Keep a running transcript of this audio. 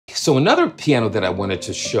So another piano that I wanted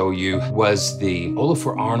to show you was the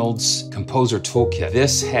Olafur Arnalds Composer Toolkit.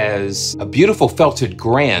 This has a beautiful felted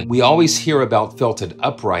grand. We always hear about felted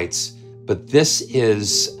uprights, but this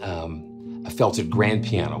is a felted grand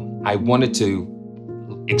piano. I wanted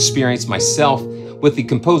to experience myself. With the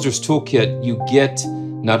Composer's Toolkit, you get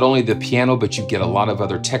not only the piano, but you get a lot of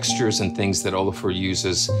other textures and things that Olafur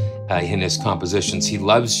uses in his compositions. He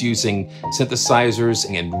loves using synthesizers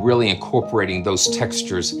and really incorporating those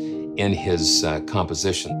textures in his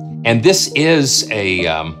composition. And this is a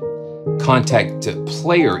Kontakt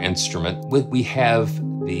player instrument. We have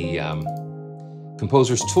the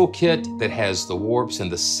Composer's Toolkit that has the warps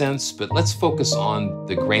and the synths, but let's focus on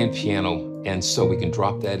the grand piano. And so we can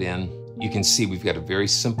drop that in. You can see we've got a very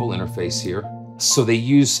simple interface here. So they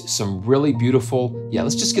use some really beautiful,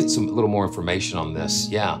 let's just get a little more information on this.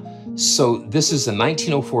 So this is a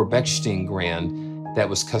 1904 Bechstein grand that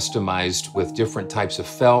was customized with different types of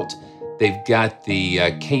felt. They've got the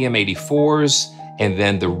KM84s and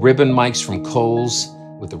then the ribbon mics from Coles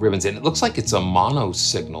with the ribbons. And it looks like it's a mono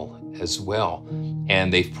signal as well.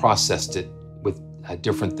 And they've processed it with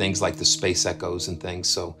different things like the space echoes and things.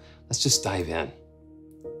 So let's just dive in.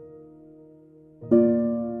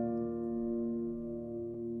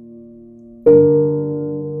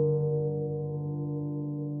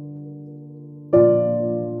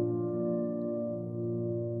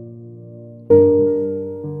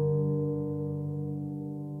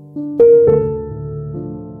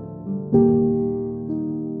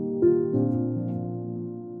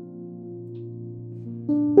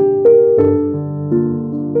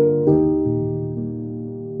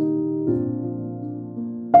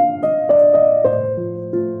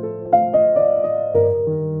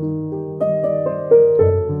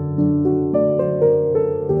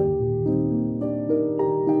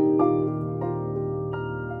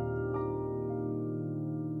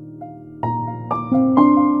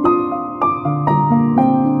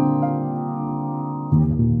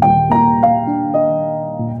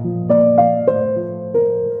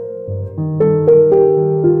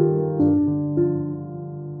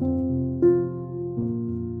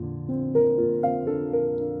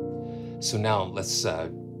 So now let's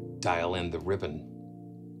dial in the ribbon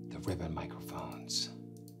microphones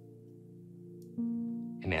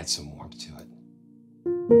and add some warmth to it.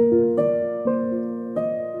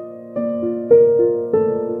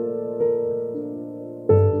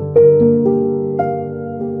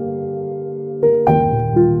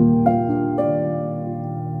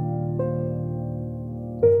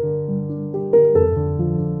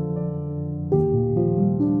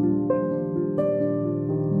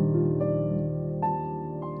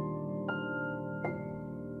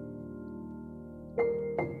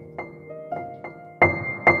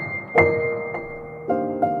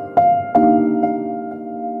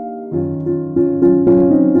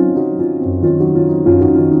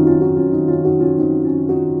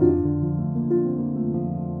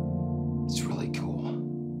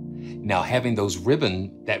 Now having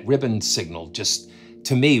that ribbon signal, just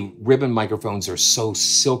to me, ribbon microphones are so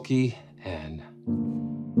silky and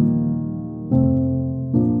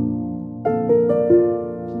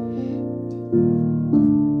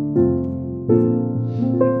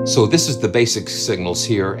so this is the basic signals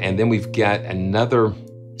here, and then we've got another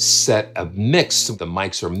set of mix. The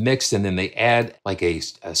mics are mixed, and then they add like a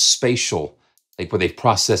spatial, like where they've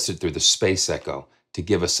processed it through the space echo to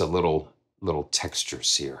give us a little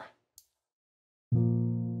textures here.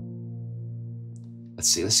 Let's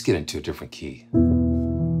see, let's get into a different key.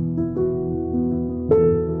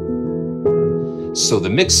 So the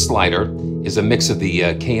mix slider is a mix of the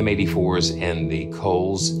KM84s and the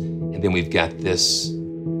Coles, and then we've got this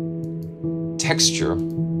texture.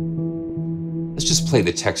 Let's just play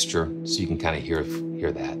the texture so you can kind of hear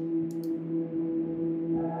that.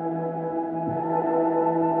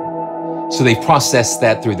 So they've processed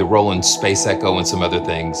that through the Roland space echo and some other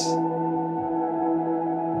things.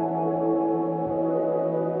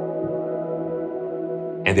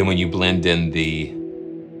 And then when you blend in the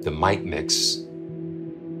mic mix,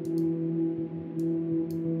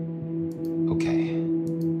 okay.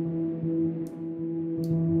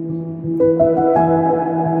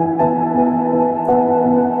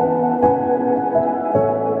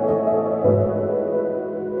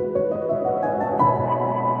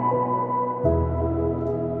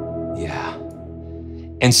 Yeah.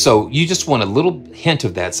 And so you just want a little hint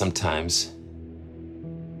of that sometimes,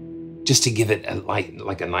 just to give it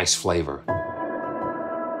like a nice flavor. I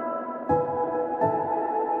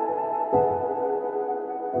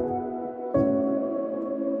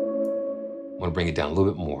want to bring it down a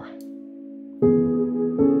little bit more.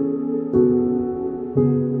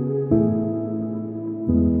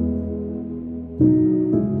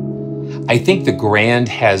 I think the grand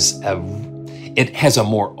has a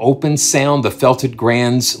more open sound. The felted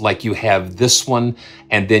grands, like you have this one,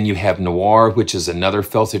 and then you have Noir, which is another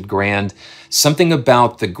felted grand. Something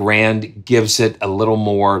about the grand gives it a little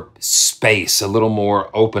more space, a little more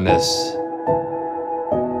openness.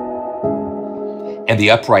 And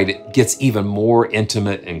the upright, it gets even more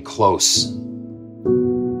intimate and close.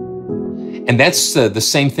 And that's the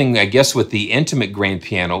same thing, I guess, with the intimate grand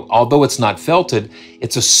piano. Although it's not felted,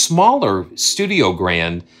 it's a smaller studio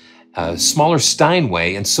grand, smaller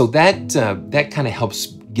Steinway, and so that kind of helps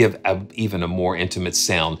give even a more intimate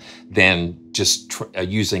sound than just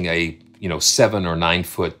using a 7 or 9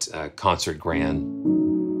 foot concert grand.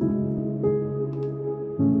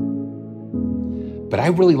 But I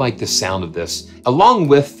really like the sound of this. Along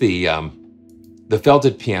with the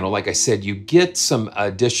felted piano, like I said, you get some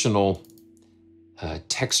additional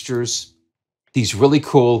textures. These really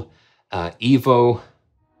cool Evo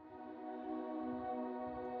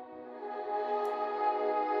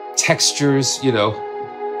textures, to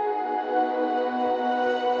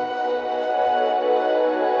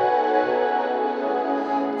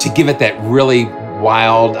give it that really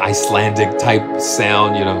wild Icelandic type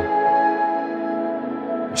sound,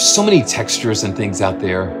 There's so many textures and things out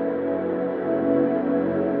there.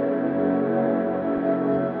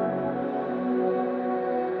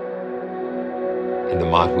 And the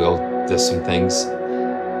mod wheel does some things.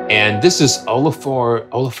 And this is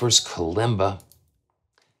Olafur's kalimba.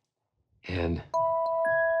 And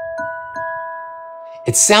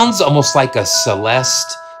it sounds almost like a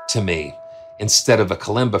Celeste to me instead of a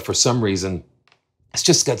kalimba for some reason. It's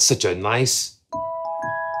just got such a nice...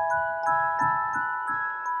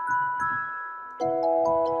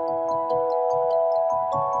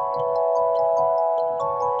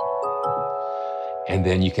 And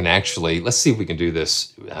then you can actually, let's see if we can do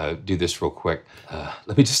this real quick.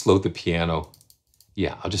 Let me just load the piano.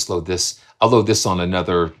 Yeah, I'll just load this. I'll load this on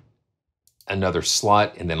another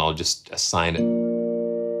slot, and then I'll just assign it.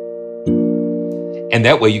 And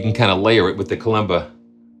that way you can kind of layer it with the kalimba.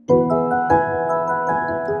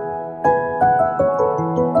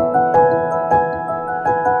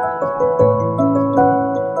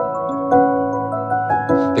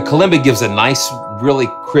 The kalimba gives a nice, really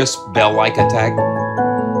crisp bell-like attack.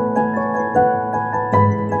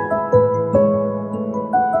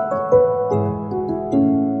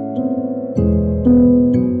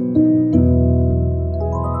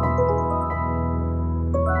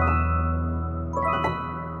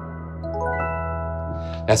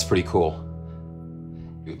 That's pretty cool.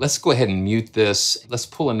 Let's go ahead and mute this. Let's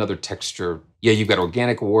pull another texture. Yeah, you've got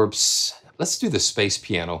organic warps. Let's do the space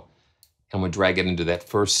piano. And we'll drag it into that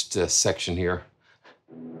first section here.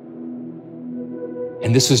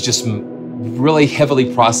 And this was just really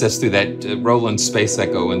heavily processed through that Roland Space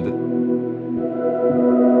Echo. And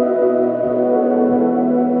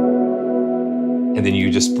then you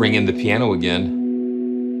just bring in the piano again.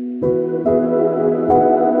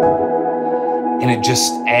 And it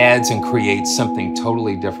just adds and creates something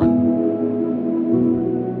totally different.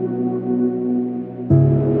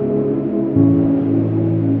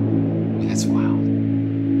 That's wild.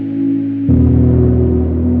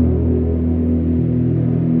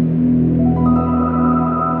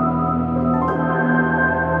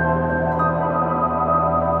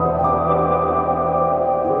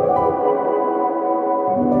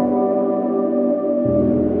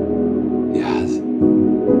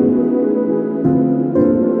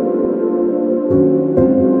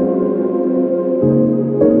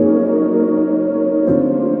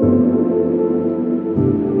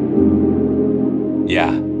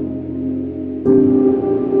 Yeah.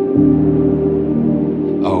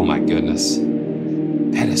 Oh my goodness.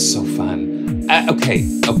 That is so fun. Okay.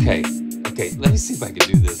 Let me see if I can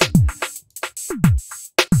do this.